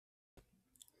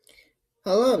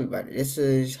Hello, everybody. This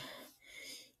is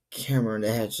Cameron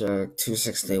the Hedgehog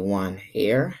 261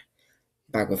 here,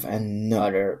 back with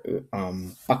another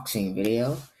boxing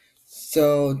video.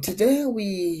 So today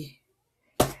we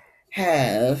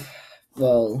have,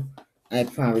 well, I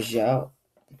promise y'all,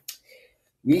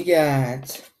 we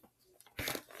got,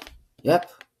 yep,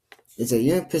 it's a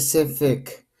Union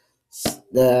Pacific,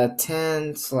 the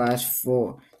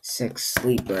 10/4/6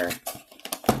 sleeper.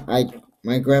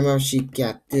 My grandma, she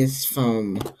got this she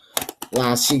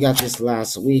got this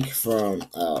last week from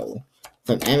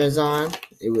Amazon.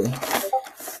 It was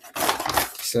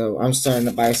So I'm starting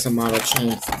to buy some model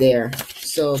chains there.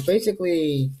 So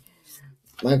basically,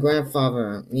 my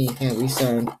grandfather, me and him, we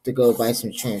started to go buy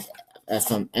some chains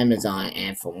from Amazon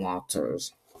and from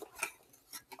Walthers.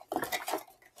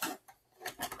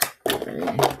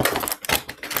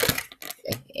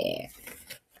 Yeah.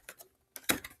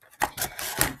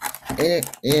 And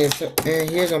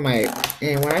here's on my.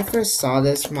 And when I first saw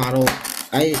this model,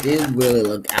 it really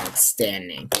looked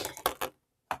outstanding.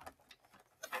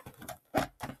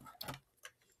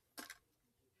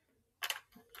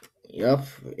 Yup,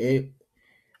 I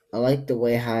like the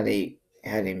way how they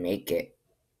make it.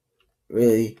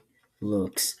 Really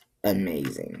looks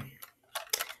amazing.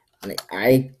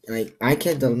 I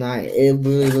can't deny it. It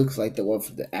really looks like the one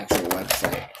from the actual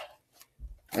website.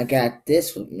 I got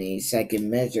this with me so I can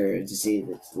measure it to see if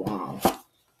it's long.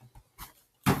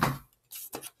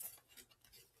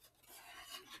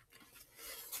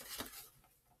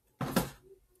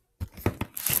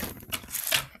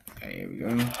 There we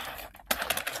go.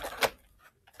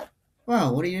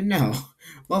 Wow, what do you know?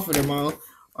 Both of them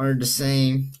are the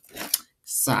same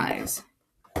size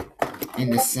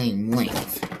and the same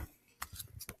length.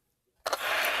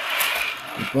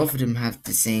 And both of them have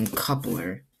the same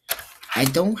coupler. I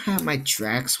don't have my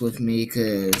tracks with me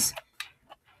because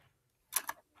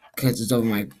it's over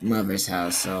my mother's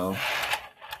house. So,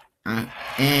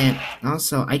 and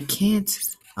also I can't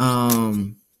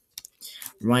run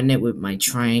it with my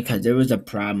train because there was a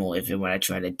problem with it when I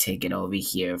tried to take it over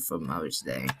here for Mother's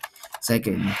Day, so I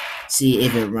can see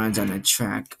if it runs on a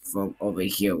track from over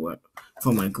here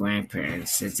for my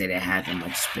grandparents since they didn't have that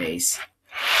much space.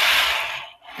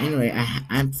 Anyway,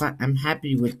 I'm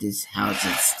happy with this house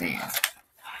it stands.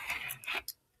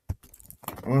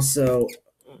 So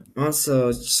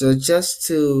just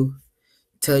to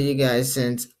tell you guys,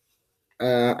 since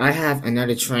I have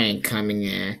another train coming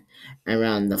in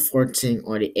around the 14th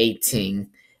or the 18th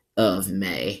of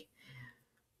May.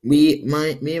 Me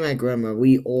and my grandma,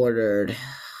 we ordered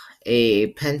a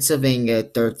Pennsylvania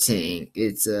 13.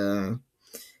 It's a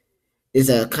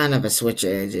kind of a switch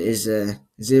edge. It's a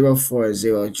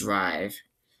 040 drive.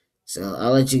 So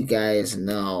I'll let you guys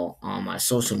know on my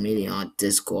social media on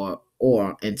Discord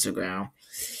or Instagram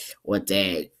what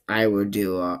day I will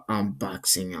do a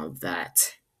unboxing of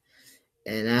that.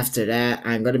 And after that,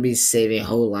 I'm gonna be saving a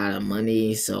whole lot of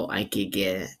money so I could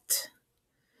get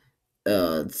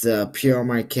the Pure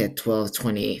Market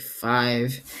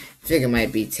 1225. I think it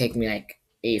might be take me like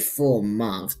a full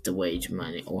month to wage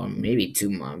money, or maybe 2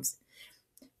 months,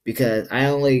 because I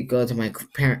only go to my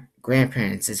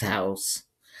grandparents' house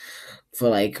for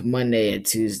like Monday and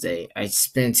Tuesday. I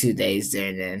spend 2 days there,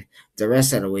 and then the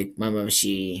rest of the week, my mom,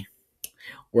 she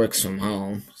works from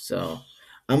home, so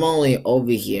I'm only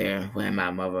over here when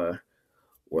my mother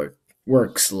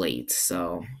works late,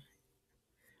 so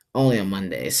only on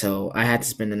Monday. So I had to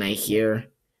spend the night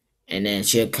here, and then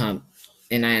she'll come,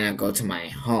 and I go to my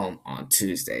home on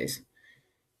Tuesdays.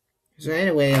 So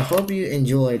anyway, I hope you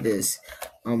enjoyed this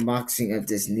unboxing of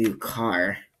this new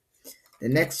car. The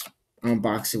next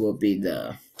unboxing will be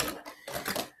the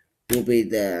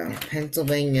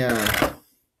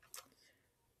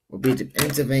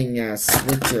Pennsylvania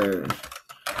switcher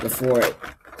before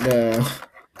the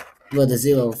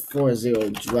 040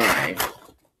 drive,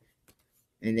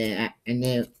 and then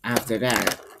after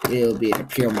that it'll be the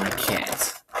Pure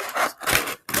Marquette.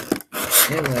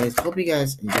 Anyways, hope you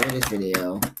guys enjoyed this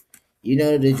video. You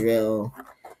know the drill.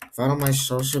 Follow my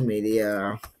social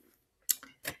media.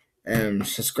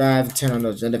 Subscribe, turn on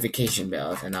those notification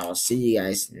bells, and I will see you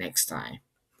guys next time.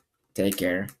 Take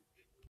care.